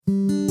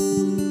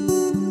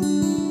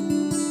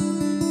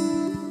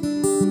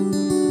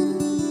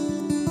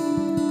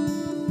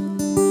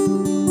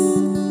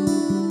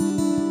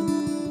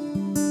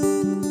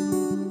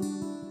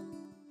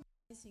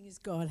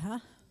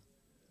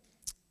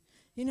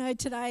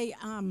Today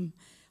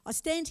I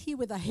stand here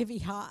with a heavy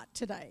heart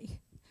today.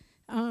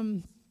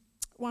 One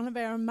of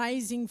our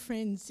amazing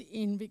friends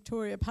in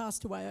Victoria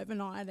passed away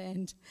overnight,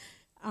 and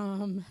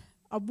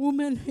a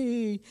woman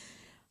who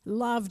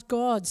loved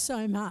God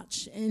so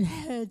much and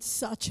had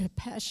such a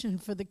passion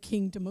for the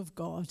kingdom of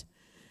God.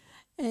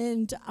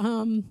 And,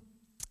 over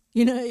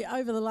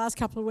the last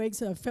couple of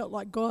weeks, I felt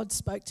like God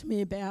spoke to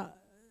me about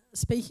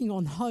speaking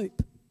on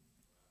hope.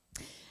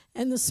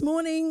 And this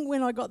morning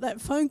when I got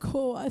that phone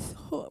call, I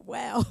thought,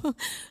 wow,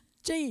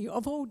 gee,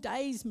 of all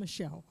days,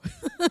 Michelle,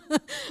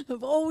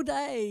 of all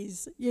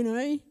days,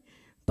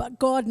 but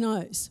God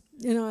knows,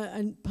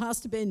 and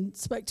Pastor Ben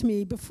spoke to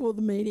me before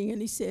the meeting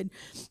and he said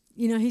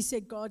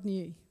God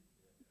knew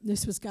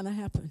this was going to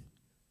happen.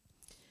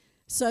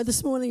 So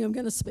this morning I'm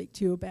going to speak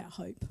to you about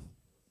hope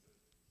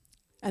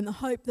and the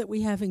hope that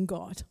we have in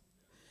God.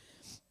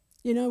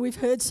 We've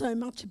heard so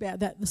much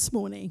about that this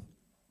morning,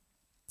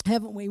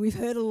 haven't we? We've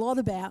heard a lot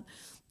about,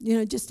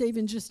 just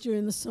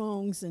during the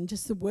songs and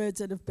just the words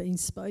that have been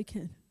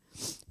spoken.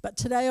 But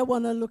today I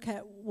want to look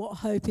at what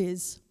hope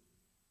is.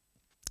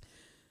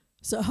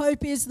 So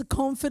hope is the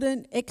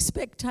confident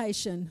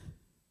expectation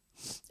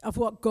of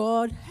what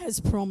God has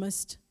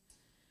promised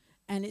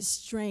and its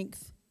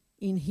strength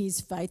in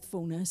his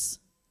faithfulness.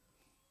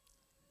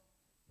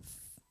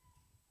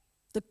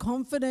 The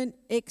confident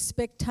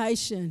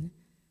expectation,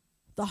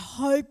 the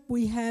hope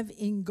we have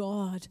in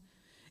God,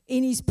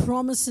 in his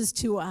promises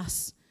to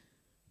us,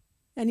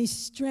 and his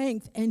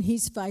strength and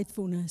his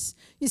faithfulness.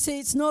 You see,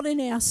 it's not in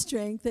our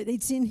strength, that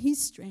it's in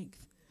his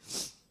strength.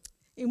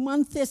 In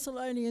 1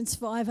 Thessalonians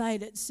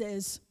 5:8 it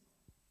says,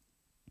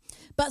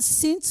 "But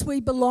since we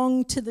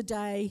belong to the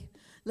day,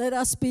 let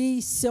us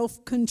be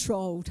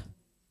self-controlled,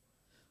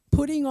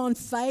 putting on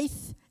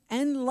faith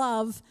and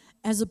love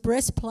as a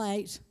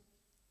breastplate,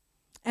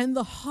 and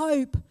the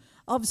hope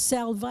of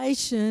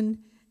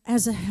salvation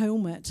as a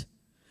helmet."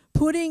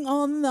 Putting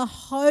on the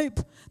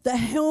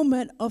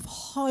helmet of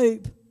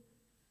hope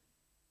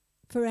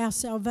for our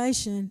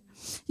salvation.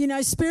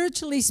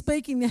 Spiritually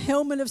speaking, the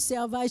helmet of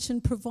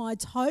salvation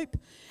provides hope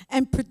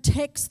and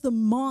protects the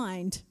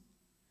mind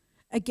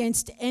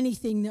against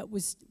anything that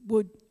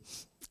would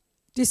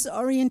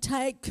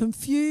disorientate,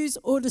 confuse,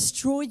 or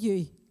destroy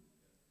you,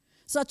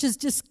 such as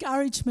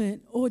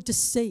discouragement or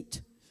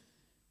deceit.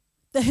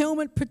 The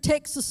helmet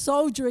protects the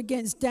soldier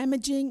against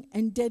damaging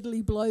and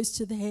deadly blows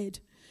to the head.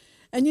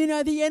 And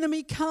the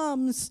enemy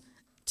comes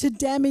to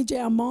damage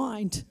our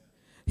mind.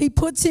 He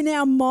puts in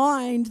our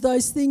mind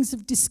those things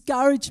of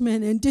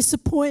discouragement and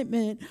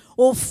disappointment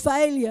or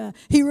failure.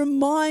 He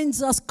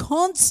reminds us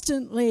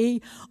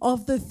constantly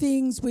of the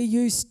things we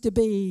used to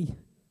be.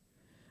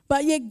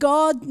 But yet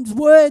God's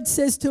word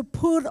says to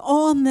put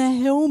on the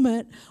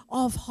helmet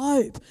of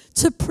hope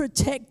to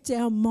protect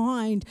our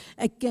mind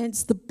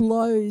against the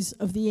blows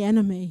of the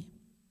enemy.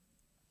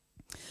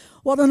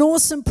 What an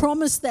awesome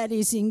promise that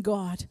is in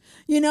God.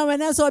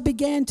 And as I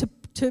began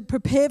to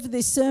prepare for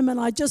this sermon,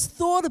 I just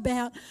thought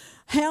about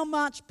how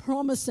much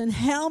promise and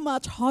how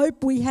much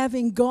hope we have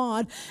in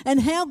God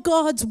and how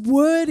God's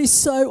word is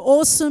so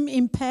awesome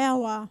in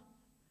power.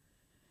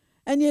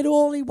 And yet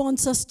all he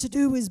wants us to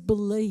do is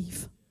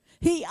believe.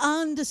 He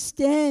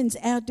understands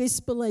our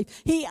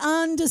disbelief. He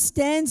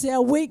understands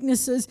our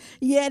weaknesses.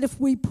 Yet if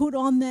we put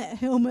on that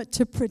helmet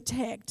to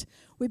protect,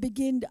 we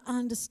begin to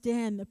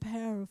understand the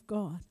power of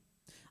God.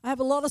 I have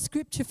a lot of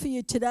scripture for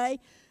you today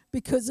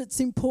because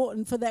it's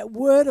important for that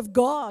word of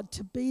God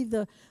to be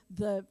the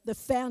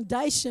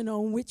foundation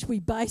on which we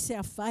base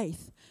our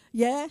faith.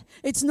 Yeah?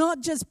 It's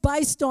not just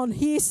based on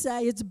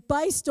hearsay. It's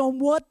based on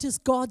what does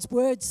God's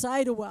word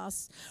say to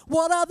us.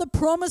 What are the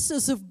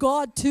promises of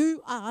God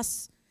to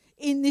us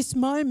in this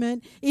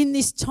moment, in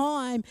this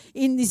time,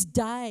 in this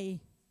day?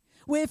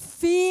 Where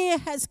fear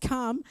has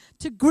come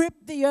to grip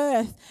the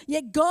earth.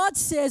 Yet God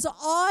says,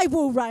 I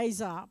will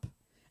raise up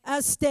a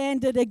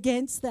standard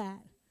against that.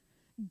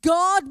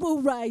 God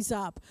will raise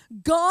up.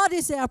 God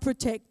is our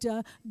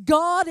protector.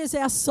 God is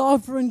our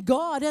sovereign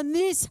God. And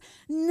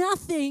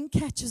nothing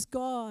catches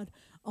God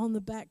on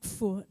the back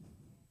foot.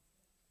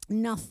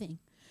 Nothing.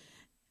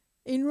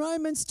 In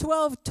Romans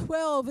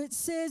 12:12 it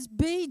says,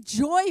 be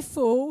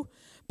joyful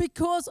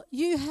because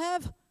you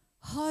have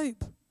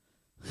hope.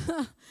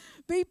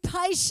 Be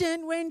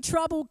patient when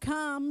trouble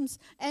comes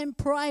and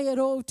pray at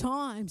all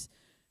times.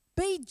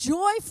 Be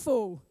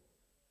joyful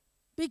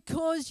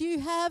because you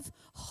have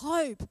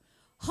hope.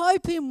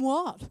 Hope in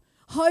what?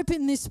 Hope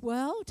in this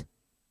world?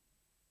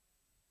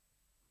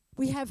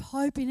 We have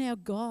hope in our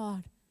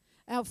God,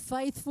 our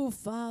faithful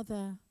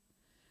Father.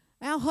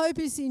 Our hope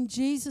is in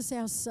Jesus,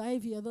 our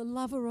Saviour, the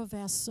lover of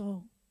our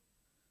soul.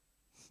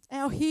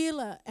 Our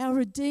healer, our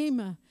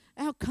Redeemer,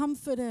 our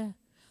Comforter,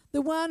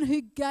 the one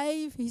who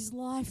gave his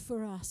life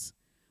for us.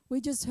 We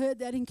just heard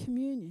that in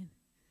communion.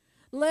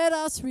 Let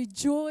us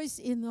rejoice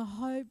in the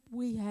hope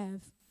we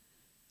have,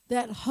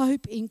 that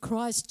hope in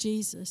Christ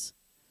Jesus.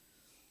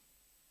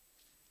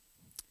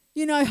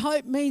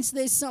 Hope means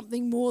there's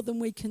something more than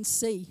we can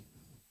see.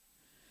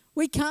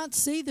 We can't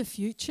see the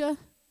future.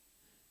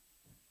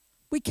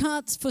 We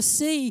can't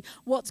foresee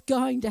what's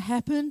going to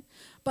happen,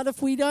 but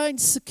if we don't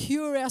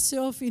secure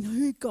ourselves in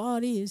who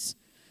God is,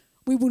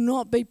 we will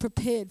not be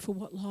prepared for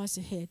what lies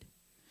ahead.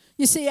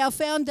 You see, our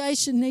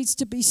foundation needs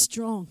to be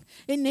strong.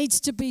 It needs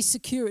to be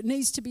secure. It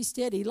needs to be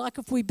steady. Like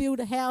if we build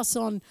a house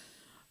on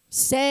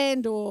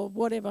sand or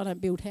whatever. I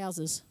don't build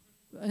houses.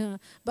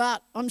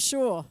 But I'm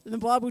sure the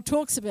Bible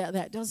talks about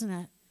that, doesn't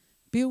it?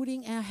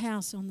 Building our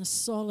house on the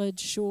solid,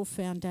 sure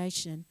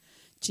foundation,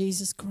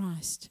 Jesus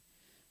Christ.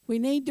 We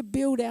need to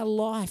build our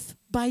life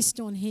based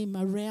on Him,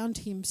 around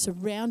Him,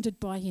 surrounded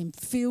by Him,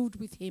 filled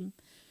with Him,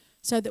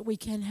 so that we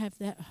can have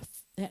that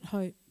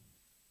hope.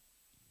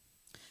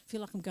 I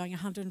feel like I'm going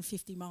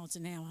 150 miles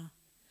an hour.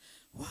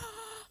 Whoa,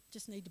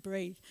 just need to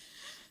breathe.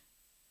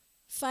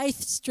 Faith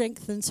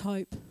strengthens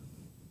hope.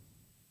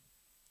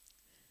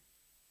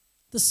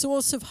 The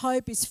source of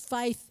hope is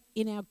faith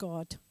in our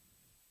God,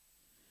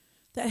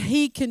 that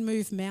He can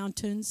move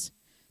mountains,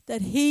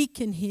 that He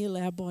can heal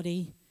our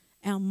body,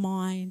 our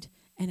mind,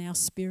 and our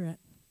spirit.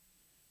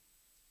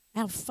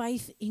 Our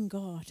faith in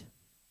God,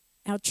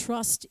 our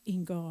trust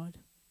in God.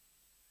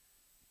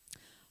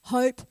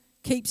 Hope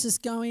keeps us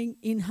going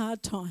in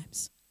hard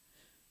times.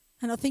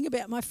 And I think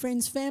about my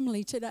friend's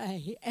family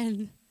today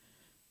and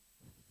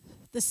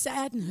the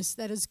sadness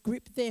that has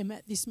gripped them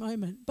at this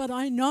moment. But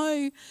I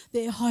know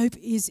their hope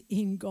is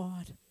in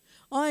God.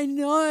 I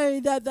know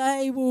that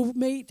they will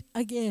meet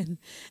again.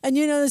 And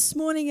this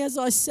morning as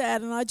I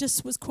sat and I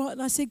just was quiet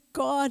and I said,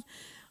 God,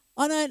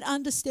 I don't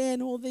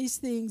understand all these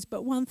things,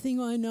 but one thing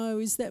I know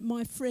is that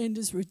my friend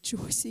is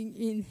rejoicing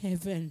in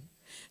heaven.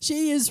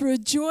 She is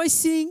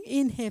rejoicing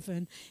in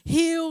heaven,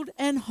 healed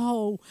and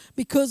whole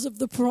because of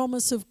the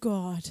promise of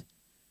God,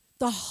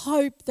 the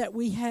hope that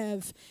we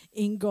have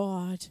in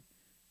God.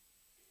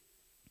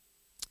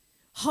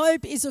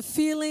 Hope is a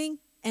feeling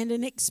and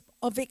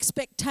of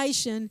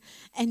expectation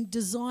and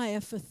desire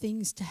for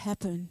things to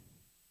happen.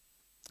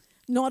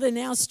 Not in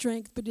our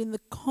strength, but in the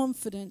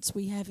confidence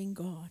we have in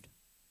God.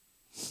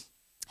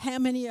 How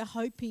many are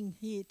hoping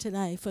here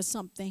today for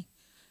something?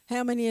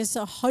 How many of us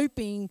are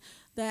hoping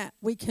that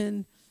we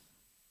can,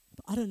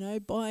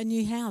 buy a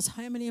new house?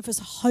 How many of us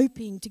are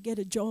hoping to get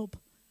a job?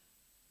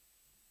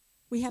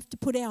 We have to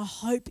put our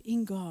hope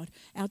in God,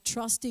 our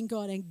trust in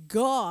God, and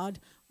God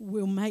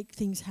will make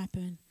things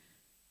happen.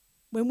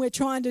 When we're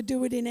trying to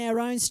do it in our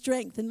own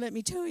strength, and let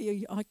me tell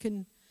you, I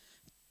can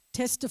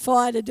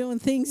testify to doing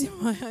things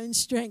in my own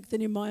strength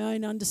and in my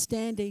own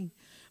understanding.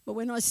 But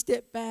when I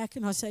step back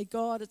and I say,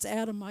 God, it's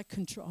out of my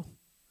control.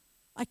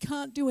 I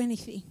can't do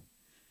anything.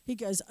 He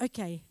goes,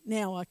 okay,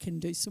 now I can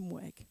do some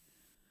work.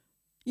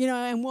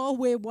 And while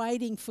we're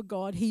waiting for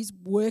God, He's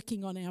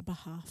working on our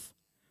behalf.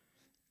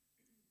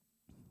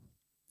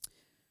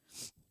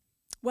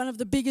 One of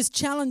the biggest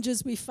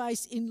challenges we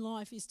face in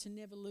life is to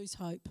never lose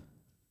hope.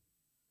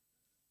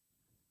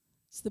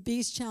 It's the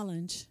biggest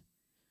challenge,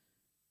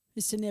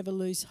 is to never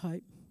lose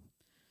hope,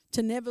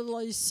 to never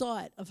lose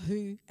sight of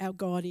who our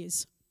God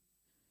is.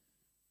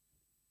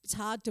 It's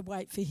hard to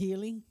wait for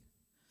healing,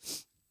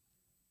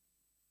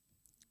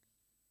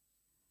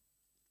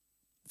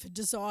 for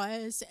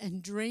desires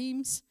and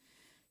dreams,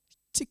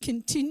 to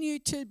continue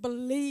to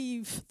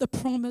believe the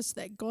promise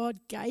that God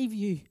gave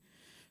you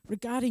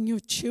regarding your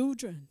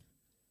children,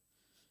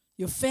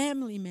 your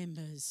family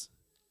members.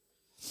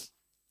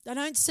 They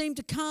don't seem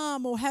to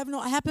come or have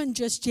not happened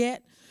just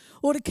yet,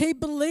 or to keep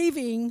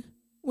believing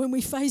when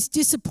we face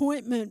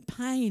disappointment,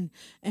 pain,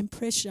 and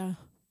pressure.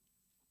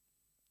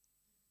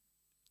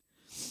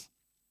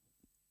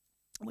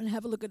 I want to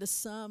have a look at a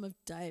Psalm of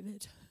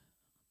David,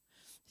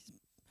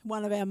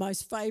 one of our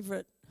most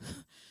favourite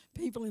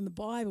people in the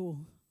Bible.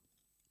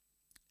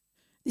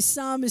 This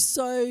psalm is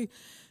so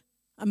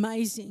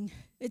amazing.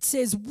 It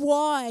says,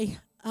 "Why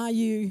are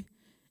you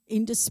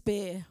in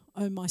despair,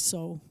 O my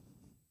soul?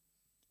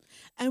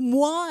 And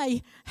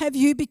why have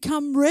you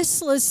become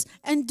restless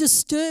and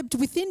disturbed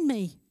within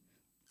me?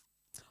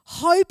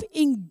 Hope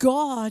in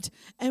God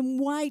and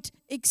wait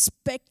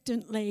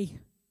expectantly.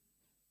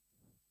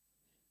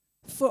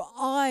 For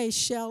I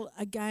shall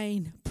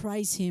again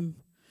praise Him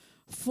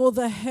for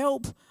the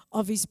help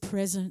of His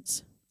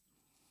presence."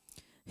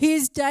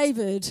 Here's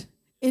David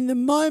in the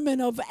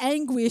moment of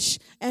anguish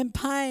and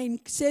pain,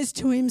 says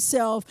to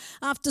himself,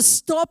 after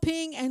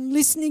stopping and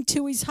listening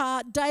to his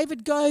heart,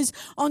 David goes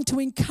on to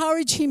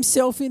encourage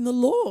himself in the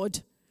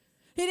Lord.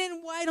 He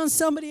didn't wait on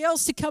somebody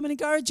else to come and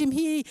encourage him.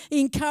 He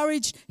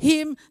encouraged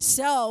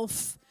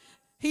himself.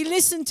 He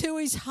listened to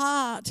his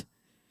heart.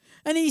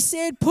 And he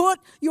said, put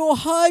your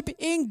hope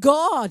in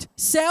God.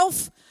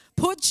 Self,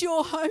 put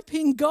your hope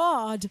in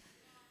God.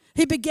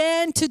 He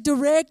began to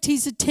direct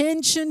his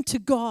attention to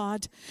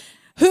God,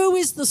 who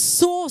is the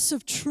source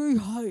of true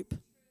hope.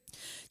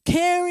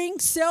 Caring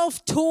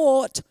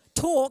self-taught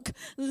talk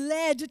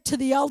led to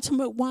the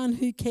ultimate one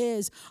who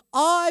cares.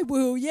 I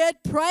will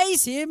yet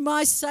praise Him,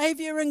 my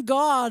Saviour and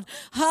God.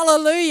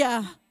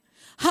 Hallelujah.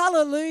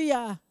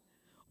 Hallelujah.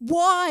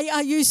 Why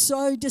are you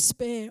so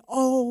despair,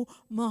 oh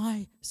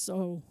my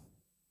soul?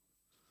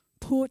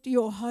 Put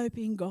your hope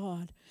in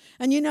God.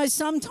 And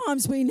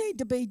sometimes we need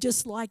to be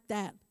just like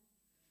that.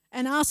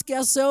 and ask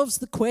ourselves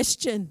the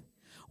question,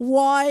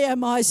 why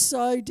am I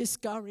so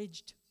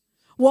discouraged?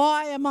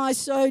 Why am I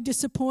so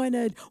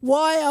disappointed?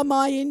 Why am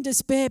I in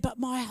despair? But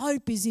my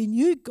hope is in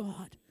you,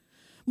 God.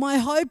 My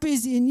hope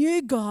is in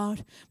you,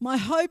 God. My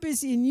hope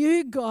is in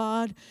you,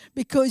 God,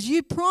 because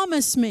you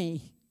promise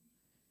me.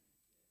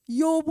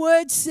 Your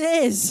word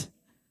says.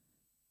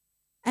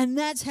 And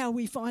that's how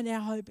we find our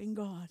hope in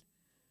God.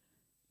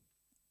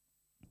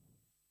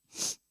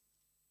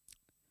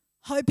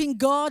 Hope in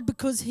God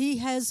because He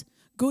has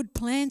good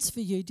plans for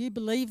you. Do you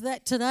believe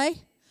that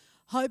today?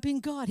 Hope in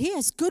God. He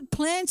has good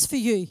plans for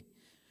you.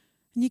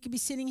 And you could be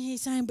sitting here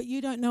saying, but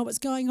you don't know what's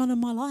going on in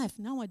my life.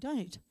 No, I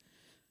don't.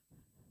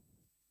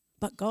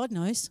 But God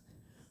knows.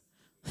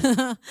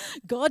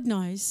 God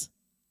knows.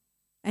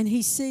 And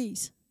He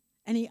sees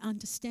and He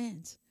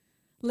understands.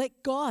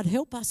 Let God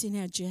help us in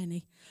our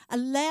journey.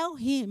 Allow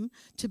Him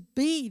to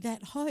be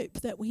that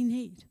hope that we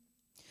need.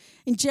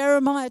 In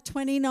Jeremiah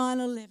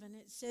 29:11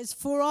 it says,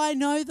 "For I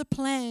know the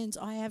plans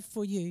I have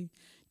for you,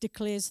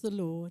 declares the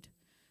Lord.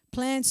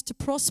 Plans to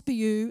prosper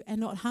you and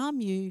not harm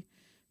you.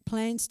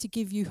 Plans to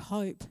give you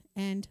hope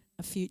and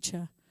a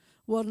future."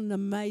 What an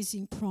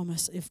amazing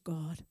promise of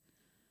God.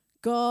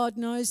 God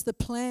knows the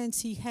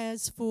plans He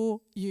has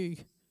for you.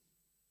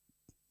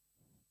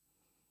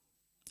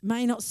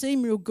 May not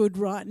seem real good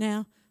right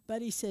now,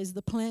 but He says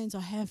the plans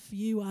I have for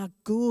you are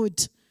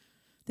good.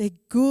 They're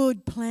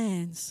good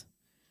plans.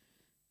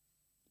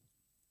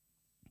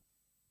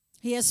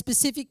 He has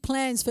specific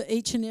plans for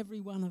each and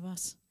every one of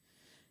us.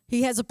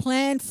 He has a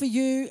plan for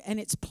you, and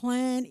its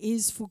plan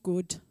is for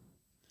good.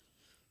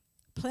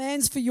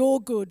 Plans for your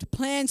good,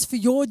 plans for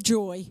your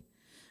joy,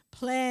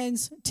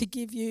 plans to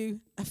give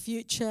you a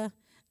future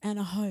and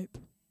a hope.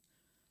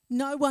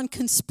 No one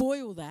can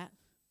spoil that.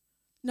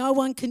 No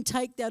one can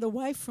take that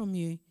away from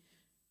you,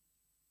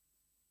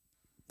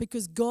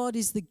 because God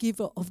is the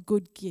giver of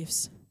good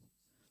gifts.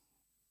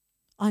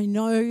 I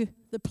know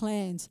the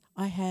plans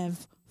I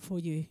have for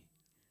you.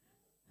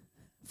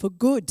 For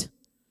good.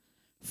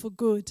 For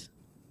good.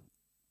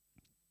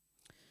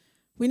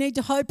 We need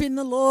to hope in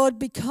the Lord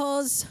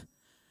because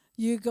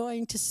you're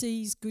going to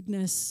see His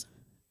goodness.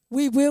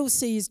 We will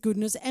see His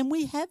goodness, and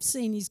we have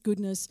seen His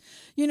goodness.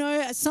 You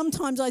know,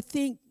 sometimes I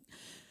think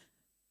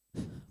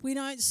we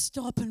don't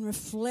stop and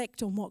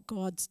reflect on what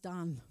God's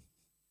done.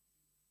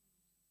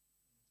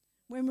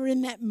 When we're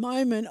in that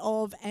moment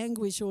of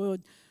anguish or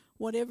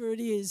whatever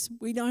it is,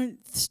 we don't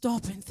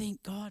stop and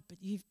think, God,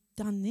 but you've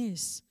done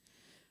this.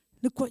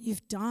 Look what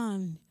you've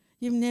done.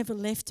 You've never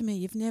left me.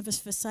 You've never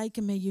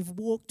forsaken me. You've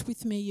walked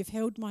with me. You've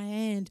held my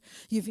hand.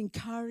 You've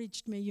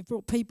encouraged me. You've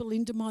brought people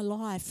into my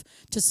life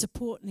to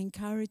support and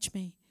encourage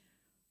me.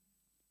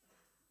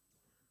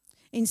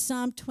 In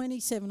Psalm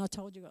 27, I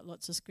told you I got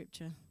lots of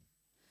scripture.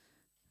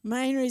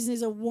 Main reason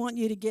is I want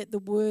you to get the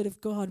Word of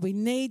God. We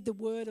need the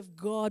Word of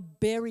God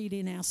buried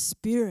in our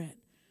spirit,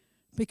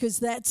 because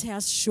that's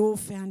our sure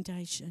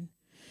foundation.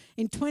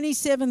 In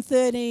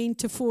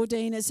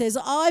 27:13-14 it says,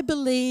 "I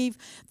believe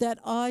that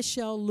I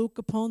shall look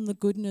upon the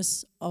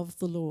goodness of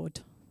the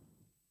Lord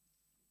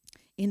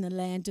in the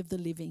land of the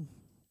living."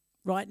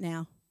 Right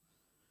now,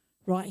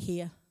 right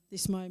here,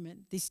 this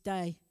moment, this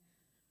day.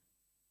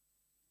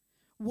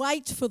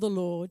 Wait for the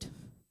Lord.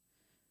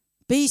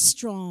 Be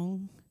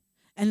strong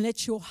and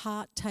let your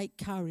heart take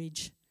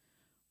courage.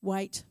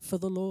 Wait for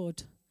the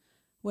Lord.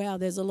 Wow,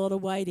 there's a lot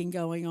of waiting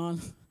going on.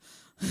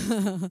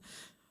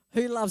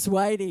 Who loves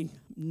waiting?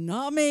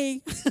 Not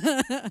me.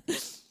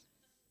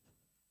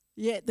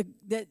 Yet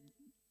the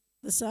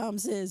psalm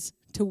says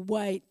to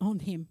wait on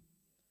Him.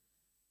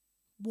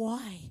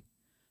 Why?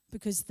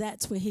 Because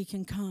that's where He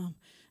can come,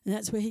 and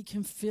that's where He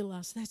can fill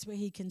us. That's where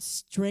He can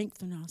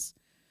strengthen us.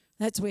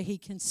 That's where He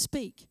can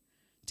speak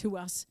to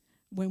us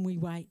when we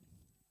wait.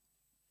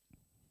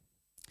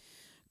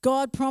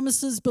 God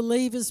promises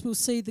believers will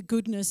see the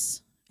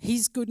goodness,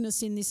 His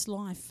goodness in this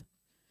life.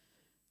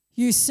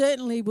 You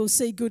certainly will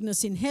see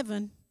goodness in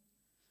heaven,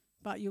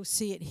 but you'll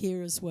see it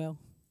here as well.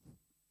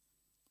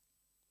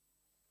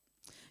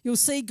 You'll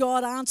see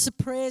God answer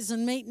prayers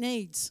and meet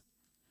needs.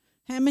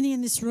 How many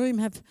in this room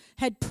have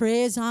had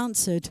prayers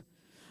answered?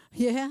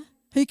 Yeah?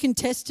 Who can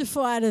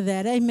testify to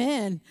that?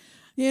 Amen.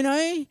 You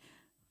know,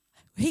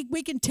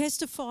 we can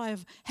testify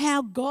of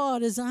how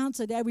God has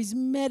answered, how He's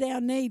met our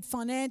need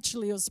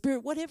financially or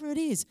spirit, whatever it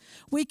is.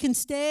 We can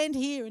stand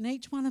here, and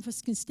each one of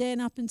us can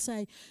stand up and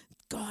say,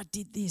 God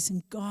did this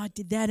and God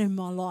did that in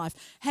my life.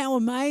 How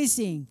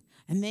amazing.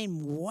 And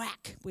then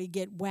whack, we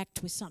get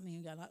whacked with something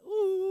and go like,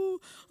 ooh,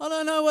 I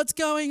don't know what's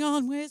going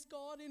on. Where's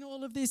God in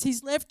all of this?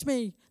 He's left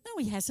me. No,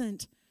 He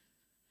hasn't.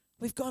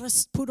 We've got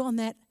to put on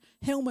that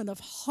helmet of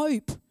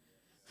hope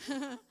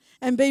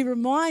and be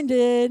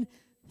reminded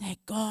that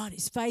God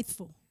is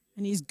faithful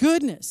and His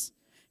goodness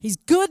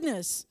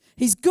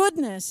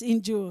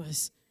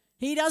endures.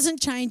 He doesn't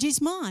change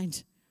His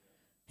mind.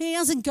 He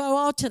doesn't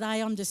go, oh,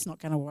 today I'm just not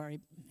going to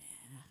worry.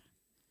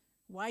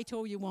 Wait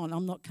all you want.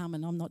 I'm not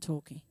coming. I'm not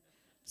talking.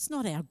 It's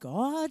not our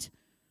God.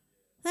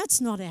 That's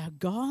not our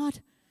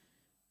God.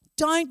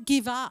 Don't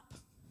give up.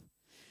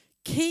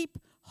 Keep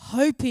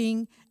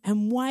hoping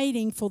and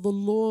waiting for the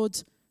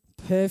Lord's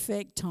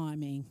perfect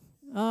timing.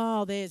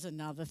 Oh, there's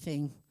another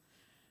thing.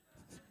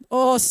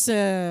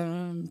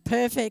 Awesome.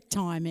 Perfect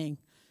timing.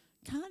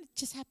 Can't it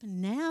just happen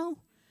now?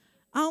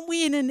 Aren't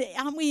we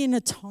in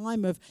a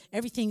time of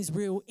everything's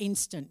real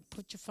instant?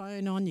 Put your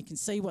phone on, you can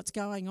see what's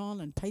going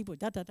on, and people,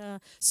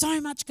 so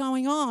much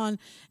going on.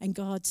 And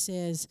God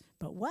says,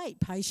 but wait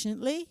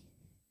patiently.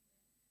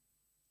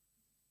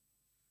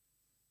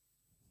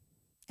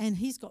 And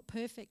He's got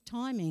perfect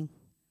timing.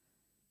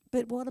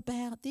 But what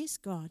about this,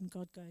 God? And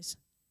God goes,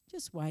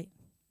 just wait.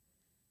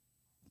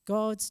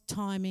 God's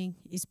timing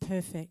is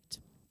perfect.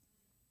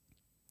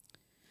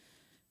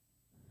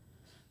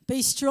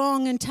 Be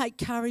strong and take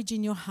courage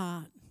in your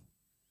heart.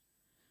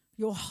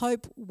 Your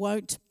hope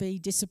won't be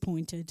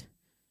disappointed.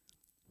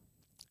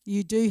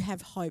 You do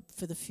have hope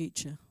for the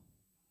future.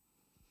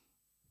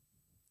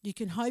 You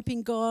can hope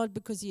in God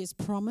because He has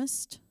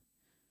promised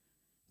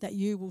that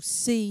you will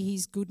see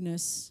His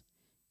goodness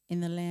in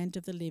the land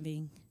of the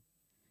living.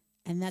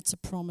 And that's a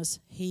promise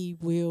He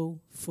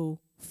will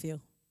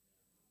fulfill.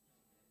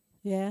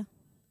 Yeah,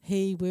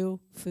 He will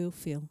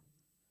fulfill.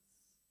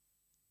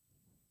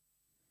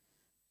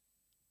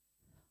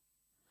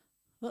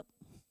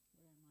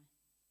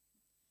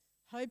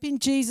 Hope in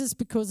Jesus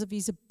because of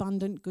His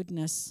abundant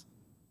goodness.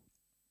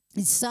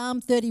 In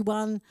Psalm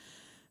 31,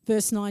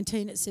 verse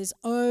 19, it says,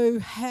 "Oh,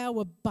 how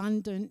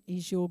abundant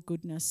is your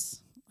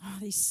goodness." Oh,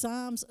 these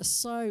Psalms are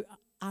so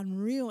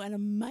unreal and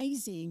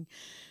amazing.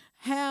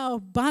 How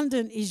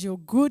abundant is your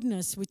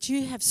goodness, which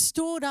you have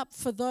stored up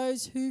for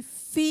those who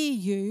fear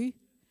you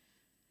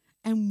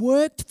and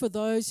worked for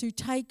those who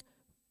take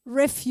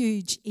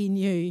refuge in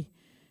you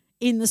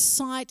in the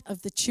sight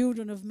of the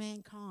children of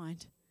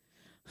mankind.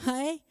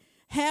 Hey?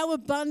 How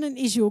abundant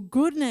is your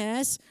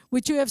goodness,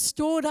 which you have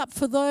stored up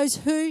for those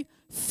who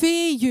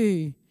fear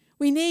you.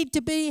 We need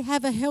to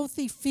have a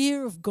healthy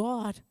fear of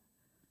God.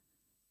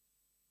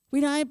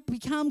 We don't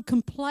become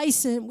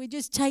complacent. We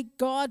just take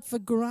God for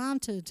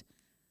granted.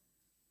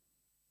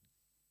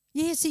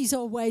 Yes, He's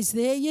always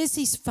there. Yes,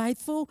 He's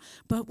faithful.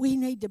 But we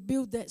need to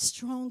build that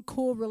strong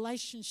core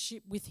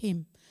relationship with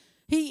Him.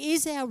 He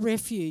is our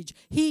refuge.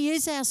 He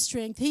is our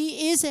strength.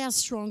 He is our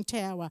strong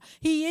tower.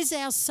 He is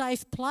our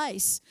safe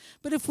place.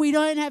 But if we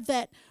don't have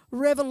that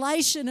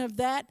revelation of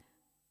that,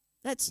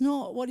 that's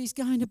not what He's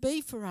going to be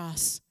for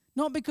us.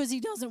 Not because He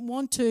doesn't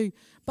want to,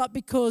 but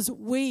because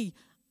we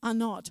are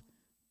not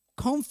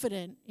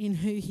confident in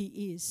who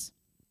He is.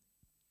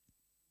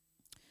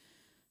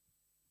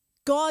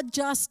 God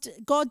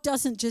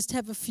doesn't just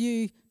have a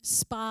few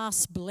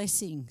sparse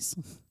blessings,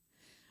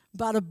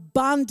 but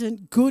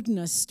abundant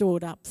goodness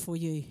stored up for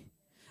you.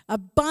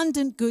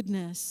 Abundant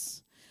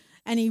goodness.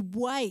 And He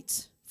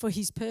waits for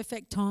His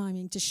perfect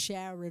timing to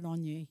shower it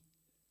on you.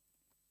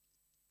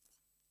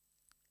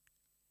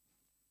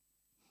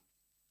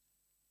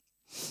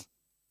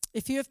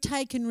 If you have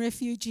taken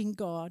refuge in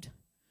God,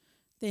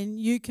 then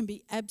you can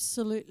be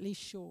absolutely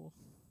sure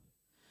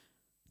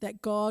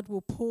that God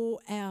will pour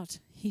out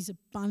His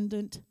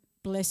abundant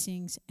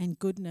blessings and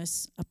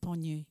goodness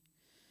upon you.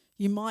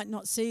 You might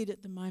not see it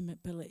at the moment,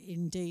 but it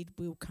indeed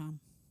will come.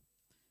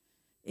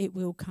 It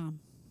will come.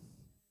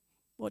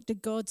 What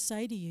did God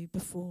say to you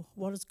before?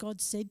 What has God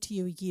said to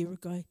you a year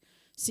ago,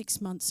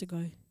 6 months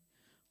ago?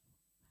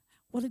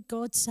 What did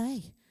God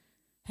say?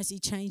 Has He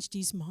changed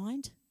His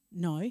mind?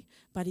 No,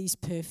 but His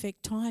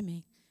perfect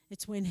timing.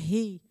 It's when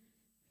He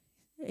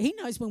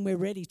knows when we're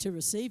ready to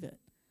receive it.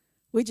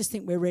 We just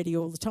think we're ready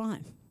all the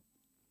time.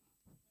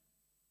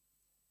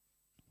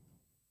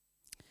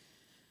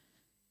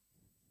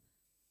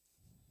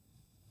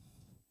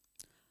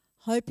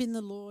 Hope in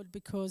the Lord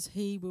because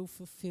He will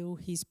fulfill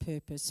His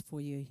purpose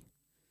for you.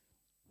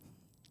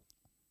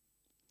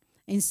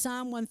 In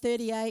Psalm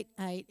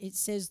 138:8, it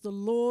says, "The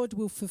Lord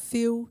will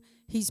fulfill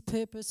His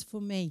purpose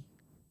for me.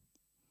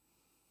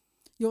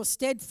 Your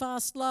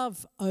steadfast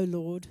love, O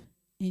Lord,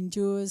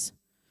 endures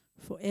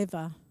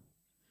forever.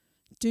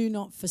 Do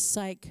not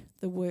forsake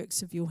the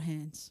works of your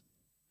hands."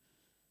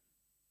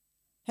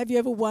 Have you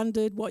ever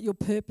wondered what your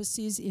purpose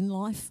is in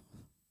life?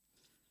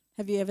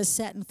 Have you ever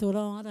sat and thought,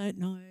 I don't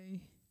know.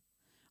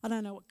 I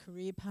don't know what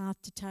career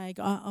path to take.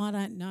 I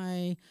don't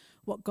know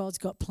what God's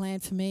got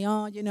planned for me.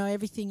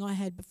 Everything I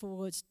had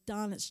before, it's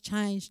done, it's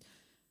changed.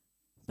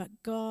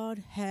 But God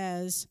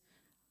has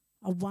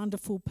a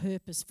wonderful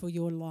purpose for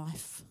your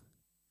life.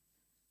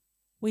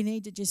 We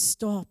need to just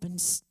stop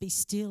and be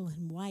still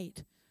and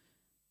wait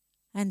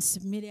and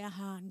submit our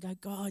heart and go,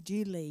 God,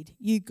 you lead,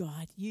 you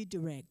guide, you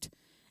direct,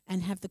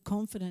 and have the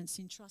confidence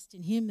and trust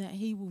in Him that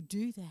He will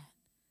do that.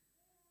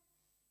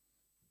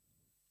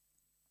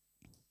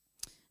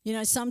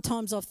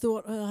 Sometimes I've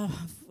thought,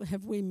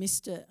 have we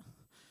missed it?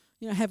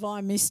 Have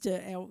I missed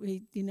it?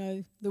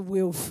 The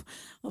will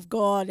of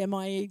God. Am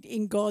I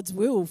in God's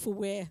will for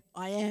where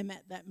I am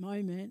at that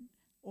moment?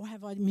 Or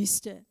have I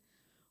missed it?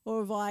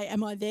 Or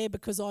am I there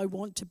because I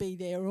want to be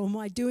there? Or am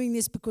I doing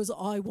this because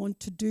I want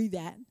to do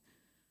that?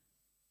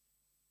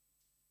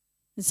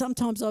 And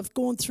sometimes I've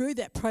gone through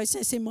that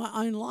process in my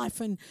own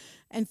life and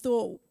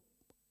thought,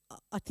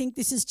 I think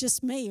this is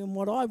just me and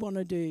what I want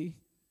to do.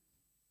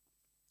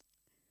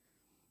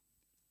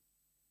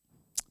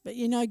 But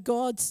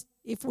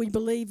if we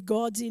believe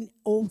God's in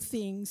all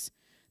things,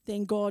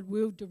 then God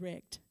will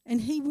direct and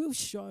He will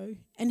show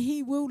and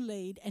He will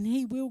lead and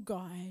He will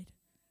guide.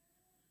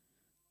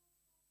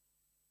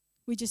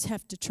 We just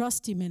have to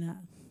trust Him in it.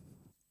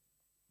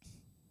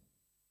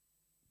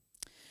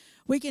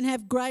 We can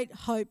have great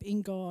hope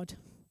in God.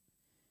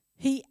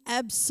 He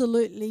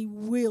absolutely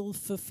will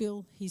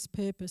fulfill His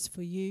purpose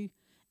for you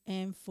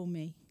and for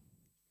me.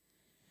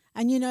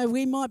 And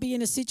we might be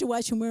in a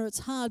situation where it's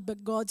hard,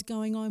 but God's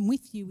going on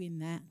with you in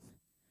that.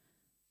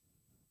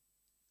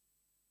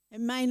 It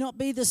may not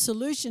be the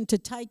solution to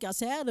take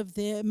us out of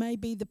there. It may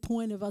be the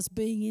point of us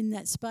being in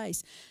that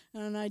space.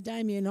 And I know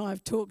Damien and I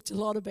have talked a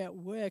lot about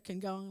work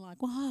and going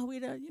like, wow, we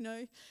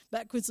don't,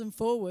 backwards and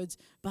forwards.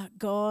 But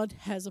God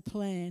has a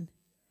plan.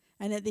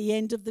 And at the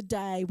end of the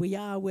day, we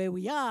are where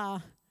we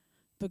are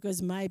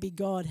because maybe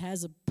God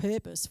has a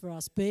purpose for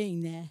us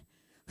being there.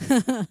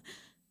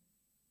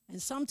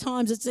 And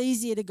sometimes it's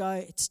easier to go,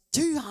 it's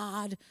too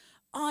hard,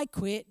 I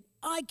quit,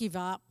 I give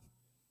up.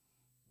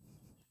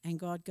 And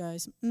God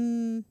goes,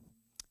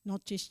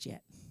 not just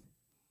yet.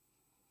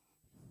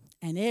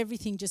 And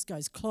everything just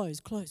goes close.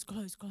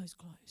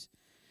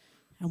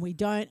 And we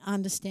don't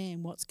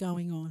understand what's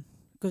going on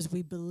because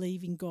we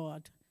believe in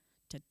God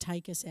to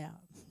take us out.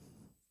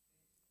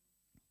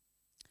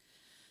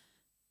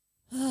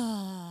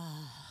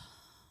 How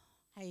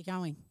you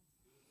going?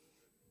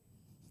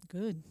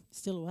 Good.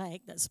 Still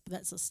awake.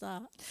 That's a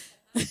start.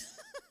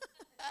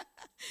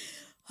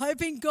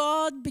 Hoping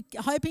God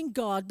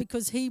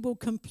because He will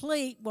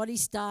complete what He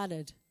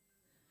started.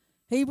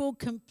 He will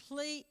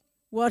complete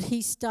what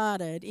He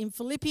started. In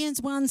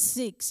Philippians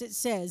 1:6 it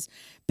says,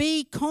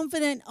 "Be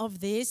confident of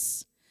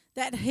this,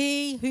 that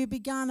He who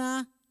begun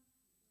a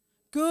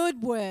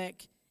good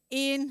work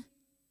in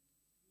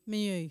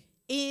me,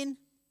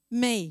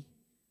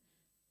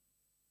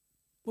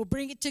 will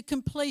bring it to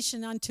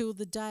completion until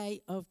the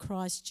day of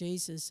Christ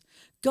Jesus."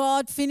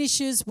 God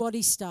finishes what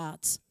He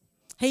starts.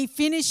 He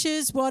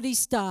finishes what He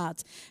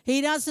starts.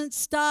 He doesn't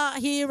start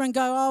here and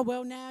go, oh,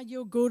 well, now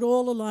you're good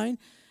all alone.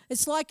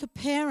 It's like a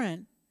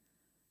parent.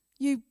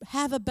 You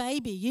have a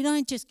baby. You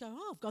don't just go,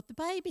 oh, I've got the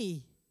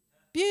baby.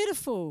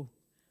 Beautiful.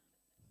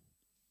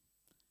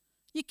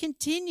 You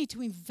continue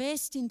to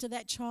invest into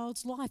that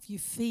child's life. You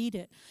feed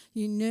it.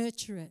 You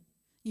nurture it.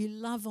 You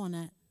love on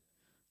it.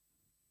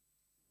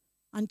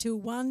 Until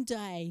one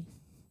day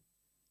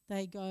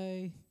they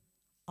go,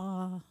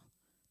 oh,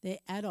 they're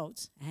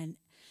adults. And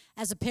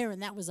as a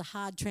parent, that was a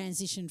hard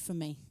transition for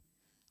me.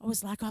 I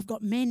was like, I've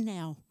got men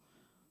now.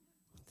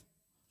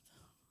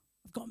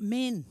 I've got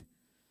men.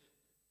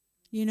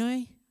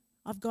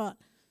 I've got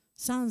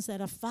sons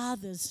that are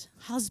fathers,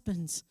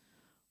 husbands.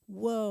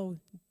 Whoa,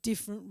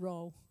 different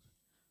role.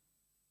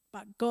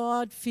 But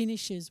God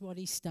finishes what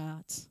He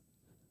starts.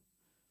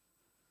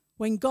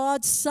 When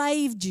God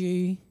saved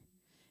you,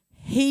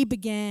 He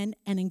began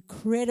an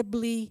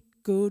incredibly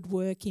good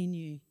work in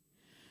you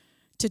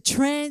to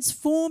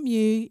transform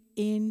you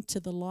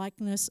into the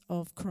likeness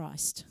of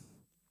Christ.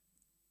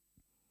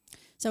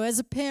 So as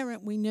a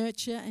parent, we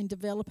nurture and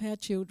develop our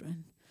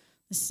children.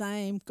 The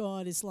same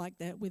God is like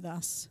that with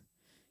us,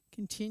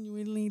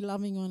 continually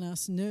loving on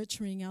us,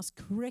 nurturing us,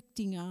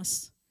 correcting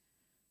us,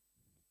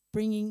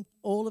 bringing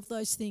all of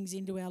those things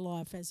into our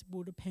life as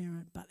would a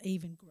parent, but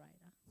even greater.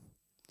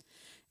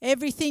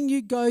 Everything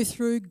you go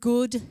through,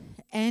 good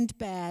and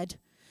bad,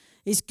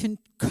 is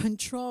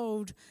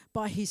controlled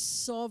by His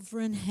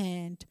sovereign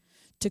hand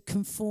to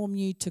conform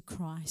you to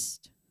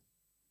Christ.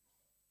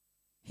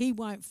 He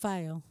won't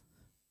fail.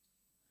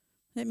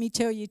 Let me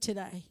tell you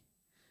today,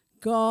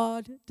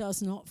 God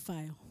does not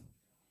fail.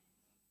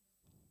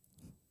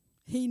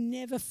 He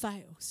never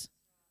fails.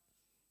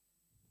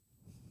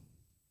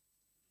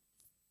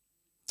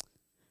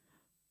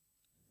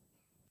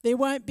 There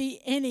won't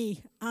be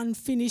any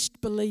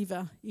unfinished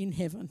believer in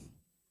heaven.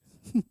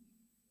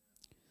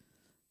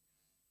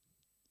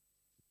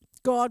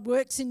 God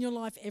works in your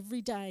life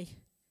every day.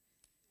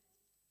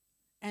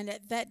 And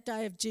at that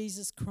day of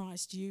Jesus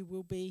Christ, you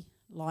will be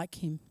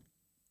like Him.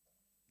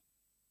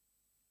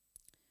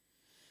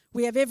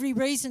 We have every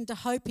reason to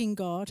hope in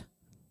God.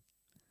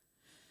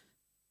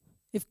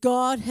 If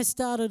God has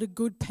started a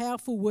good,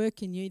 powerful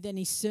work in you, then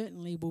He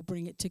certainly will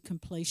bring it to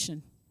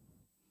completion.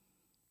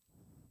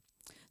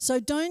 So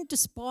don't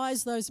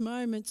despise those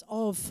moments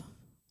of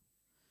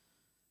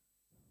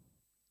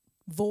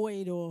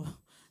void or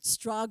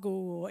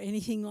struggle or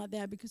anything like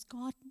that, because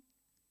God,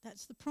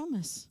 that's the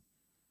promise.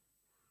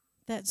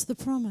 That's the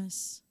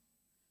promise.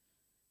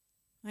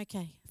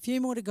 Okay, a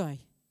few more to go.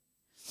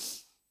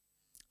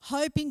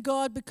 Hope in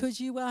God because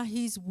you are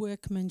His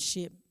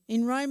workmanship.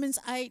 In Romans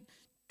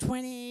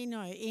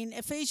 8:20, in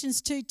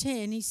Ephesians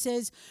 2:10, He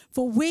says,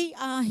 "For we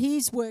are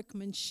His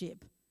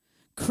workmanship,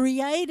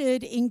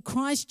 created in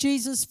Christ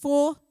Jesus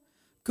for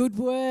good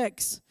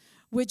works,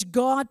 which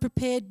God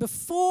prepared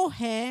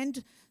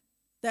beforehand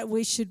that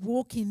we should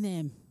walk in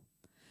them."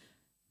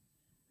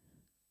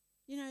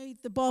 You know,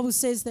 the Bible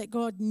says that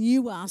God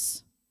knew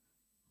us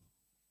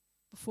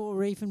before we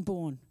were even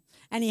born.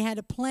 And he had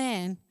a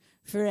plan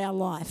for our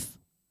life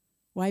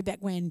way back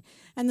when.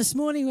 And this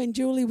morning when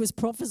Julie was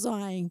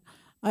prophesying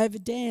over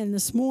Dan,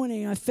 this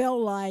morning I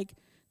felt like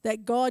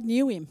that God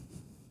knew him.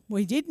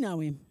 We did know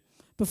him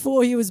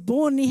before he was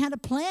born, and he had a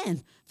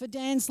plan for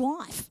Dan's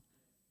life.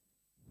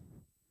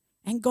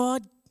 And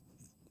God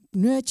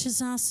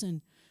nurtures us and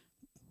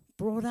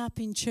brought up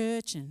in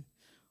church and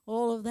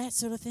all of that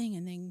sort of thing,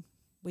 and then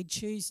we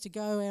choose to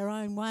go our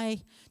own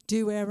way,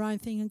 do our own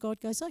thing, and God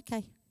goes,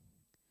 okay,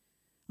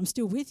 I'm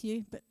still with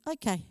you, but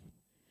okay.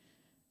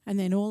 And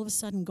then all of a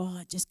sudden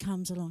God just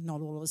comes along, not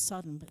all of a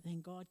sudden, but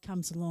then God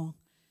comes along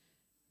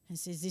and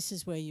says, this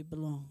is where you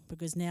belong,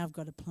 because now I've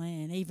got a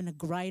plan, even a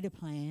greater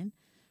plan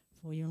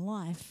for your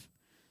life.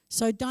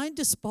 So don't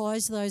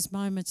despise those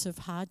moments of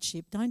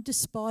hardship. Don't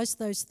despise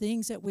those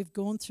things that we've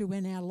gone through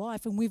in our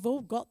life, and we've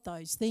all got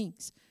those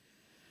things.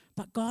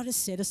 But God has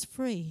set us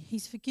free.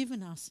 He's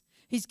forgiven us.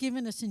 He's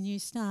given us a new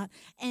start,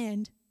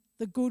 and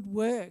the good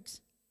works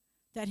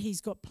that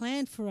he's got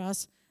planned for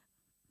us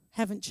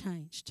haven't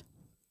changed.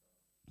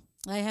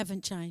 They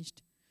haven't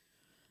changed.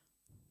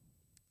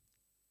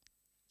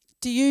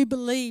 Do you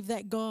believe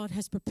that God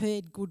has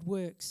prepared good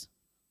works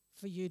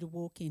for you to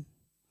walk in?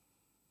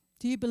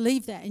 Do you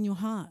believe that in your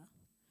heart?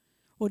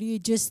 Or do you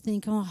just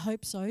think, oh, I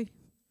hope so?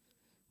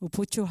 Well,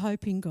 put your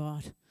hope in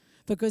God,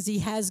 because he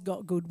has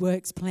got good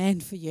works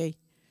planned for you.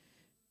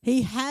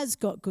 He has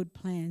got good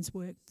plans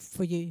work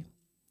for you.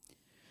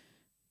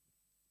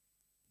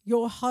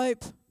 Your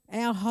hope,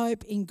 our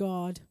hope in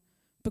God,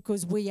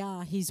 because we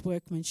are his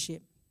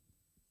workmanship.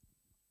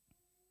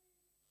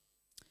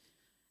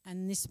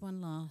 And this one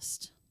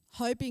last.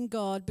 Hope in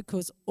God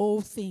because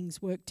all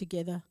things work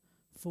together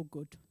for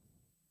good.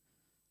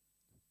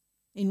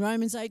 In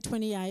Romans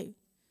 8:28,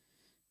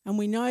 and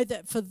we know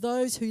that for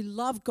those who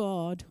love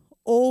God,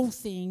 all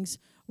things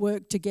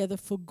work together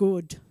for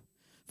good,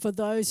 for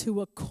those who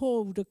are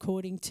called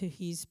according to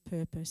his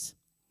purpose.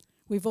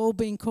 We've all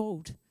been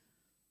called,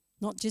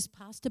 not just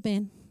Pastor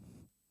Ben,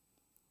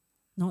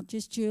 not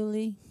just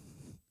Julie,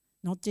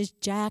 not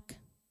just Jack,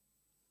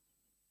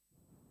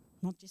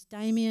 not just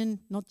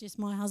Damien, not just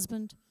my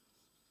husband.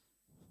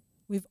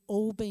 We've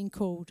all been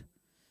called.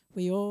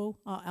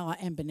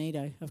 And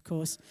Benito, of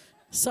course.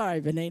 Sorry,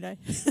 Benito.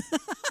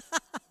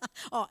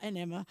 And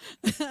Emma.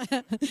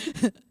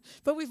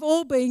 But we've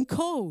all been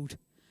called.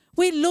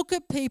 We look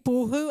at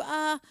people who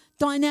are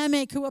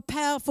dynamic, who are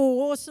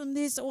powerful, awesome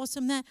this,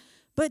 awesome that,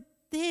 but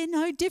they're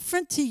no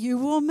different to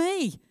you or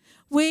me.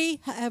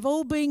 We have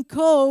all been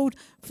called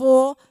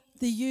for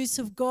the use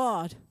of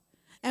God.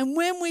 And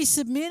when we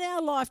submit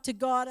our life to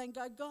God and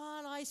go,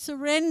 God, I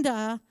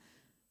surrender,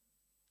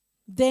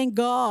 then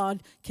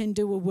God can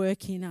do a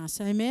work in us.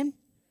 Amen?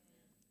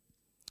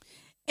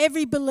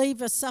 Every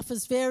believer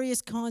suffers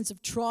various kinds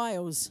of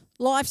trials.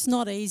 Life's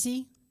not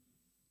easy.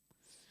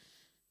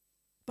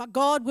 But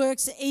God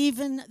works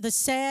even the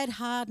sad,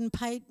 hard and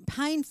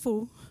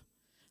painful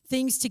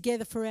things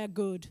together for our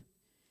good.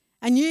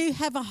 And you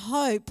have a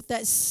hope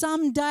that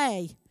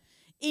someday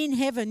in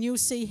heaven you'll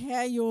see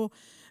how your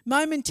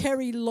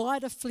momentary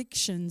light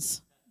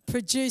afflictions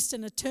produced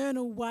an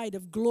eternal weight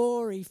of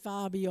glory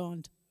far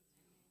beyond.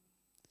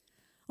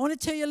 I want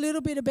to tell you a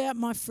little bit about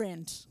my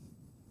friend.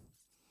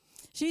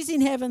 She's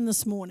in heaven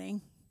this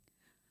morning,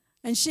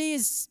 and she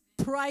is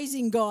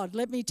praising God,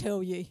 let me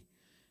tell you.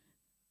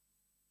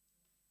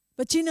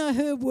 But you know,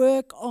 her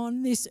work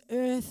on this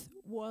earth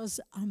was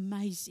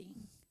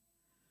amazing.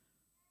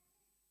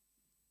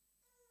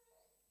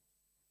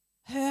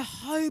 Her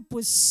hope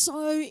was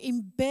so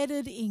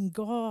embedded in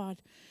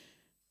God.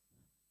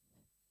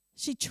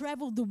 She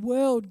travelled the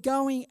world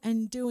going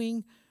and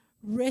doing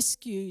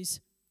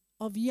rescues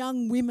of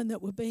young women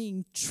that were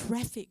being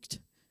trafficked,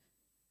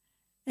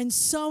 and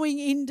sowing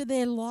into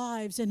their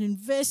lives and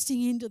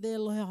investing into their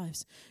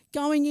lives,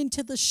 going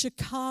into the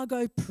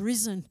Chicago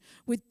prison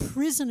with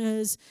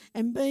prisoners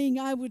and being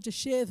able to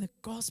share the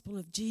gospel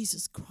of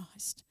Jesus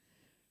Christ.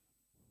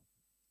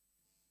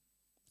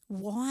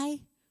 Why?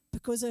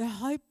 Because her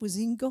hope was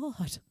in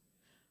God.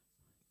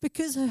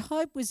 Because her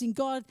hope was in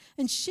God,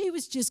 and she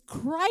was just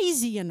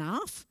crazy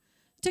enough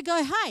to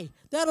go, hey,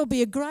 that'll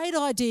be a great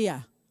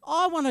idea.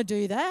 I want to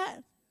do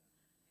that.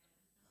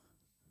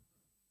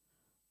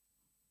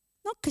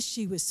 Not because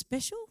she was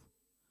special,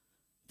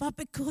 but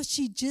because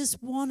she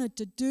just wanted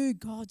to do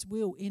God's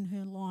will in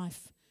her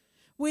life.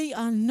 We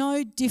are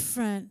no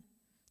different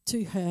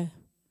to her.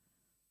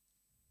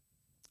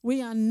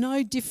 We are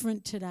no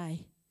different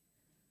today.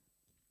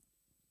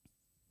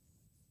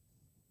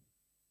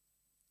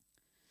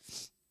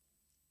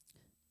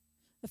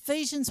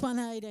 Ephesians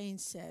 1:18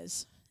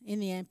 says in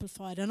the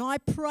Amplified, and I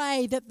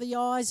pray that the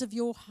eyes of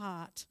your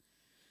heart,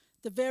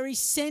 the very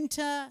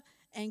centre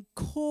and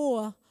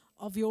core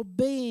of your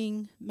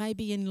being, may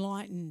be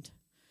enlightened,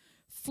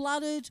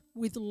 flooded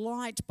with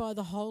light by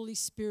the Holy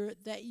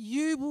Spirit, that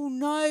you will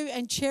know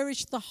and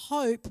cherish the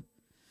hope,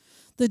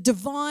 the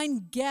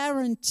divine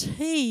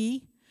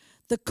guarantee,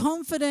 the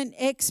confident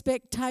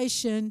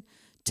expectation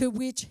to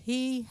which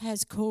he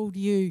has called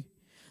you,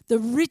 the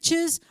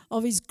riches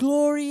of his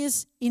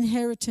glorious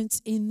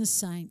inheritance in the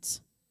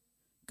saints,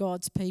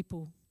 God's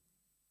people.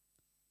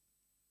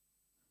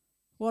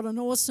 What an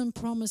awesome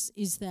promise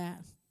is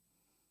that.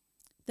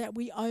 That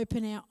we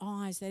open our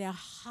eyes, that our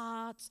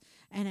hearts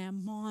and our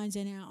minds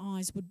and our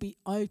eyes would be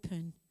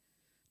open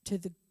to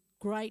the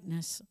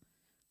greatness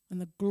and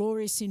the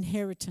glorious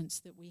inheritance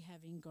that we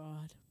have in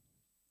God.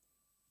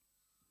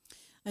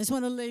 I just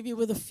want to leave you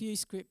with a few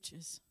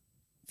scriptures,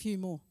 a few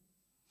more.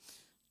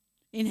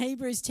 In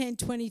Hebrews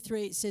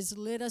 10:23 it says,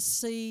 "Let us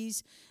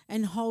seize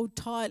and hold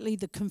tightly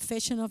the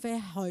confession of our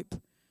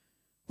hope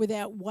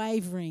without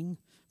wavering,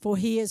 for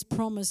he has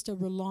promised a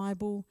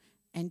reliable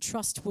and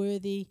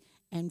trustworthy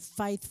and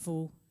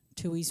faithful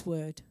to his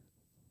word."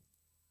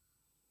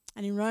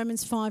 And in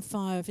Romans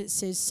 5:5 it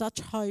says,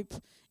 "Such hope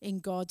in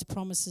God's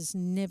promises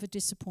never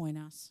disappoint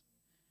us,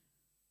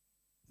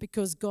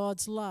 because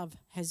God's love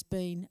has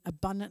been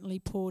abundantly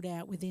poured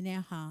out within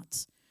our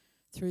hearts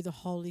through the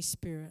Holy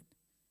Spirit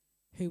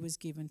who was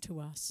given to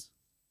us."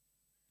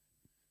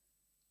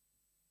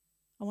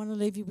 I want to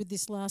leave you with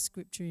this last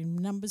scripture in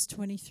Numbers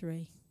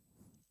 23.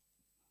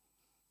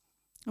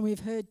 And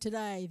we've heard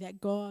today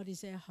that God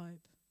is our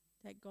hope,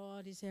 that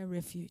God is our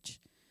refuge.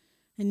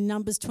 In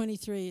Numbers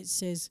 23 it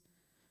says,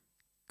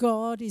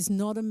 "God is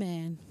not a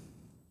man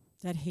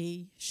that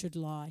he should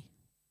lie,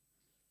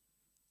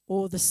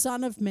 or the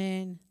Son of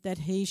Man that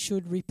he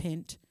should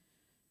repent.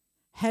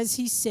 Has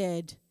he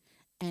said,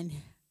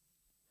 and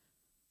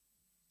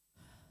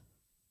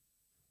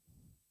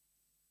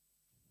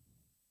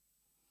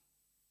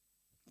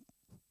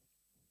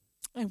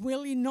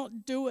will he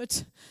not do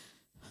it?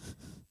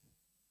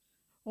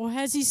 Or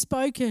has he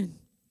spoken,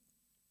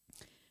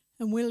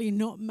 and will he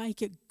not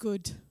make it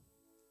good?"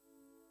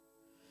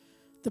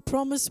 The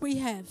promise we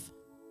have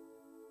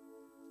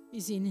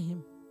is in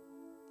him.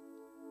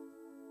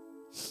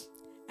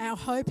 Our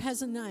hope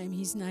has a name.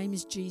 His name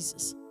is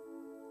Jesus.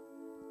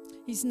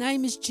 His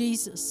name is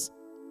Jesus.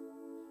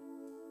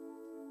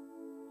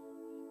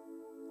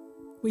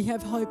 We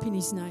have hope in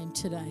his name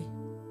today.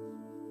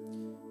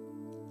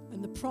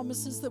 And the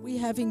promises that we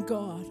have in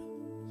God,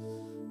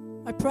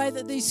 I pray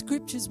that these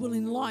scriptures will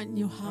enlighten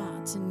your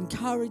hearts and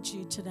encourage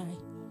you today.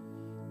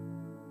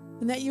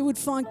 And that you would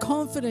find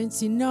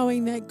confidence in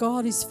knowing that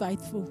God is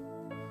faithful.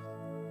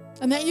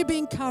 And that you be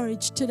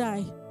encouraged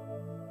today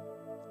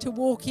to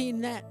walk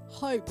in that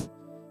hope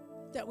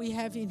that we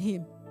have in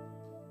him.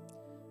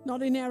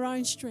 Not in our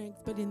own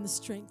strength, but in the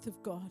strength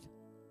of God.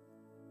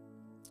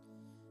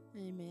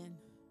 Amen.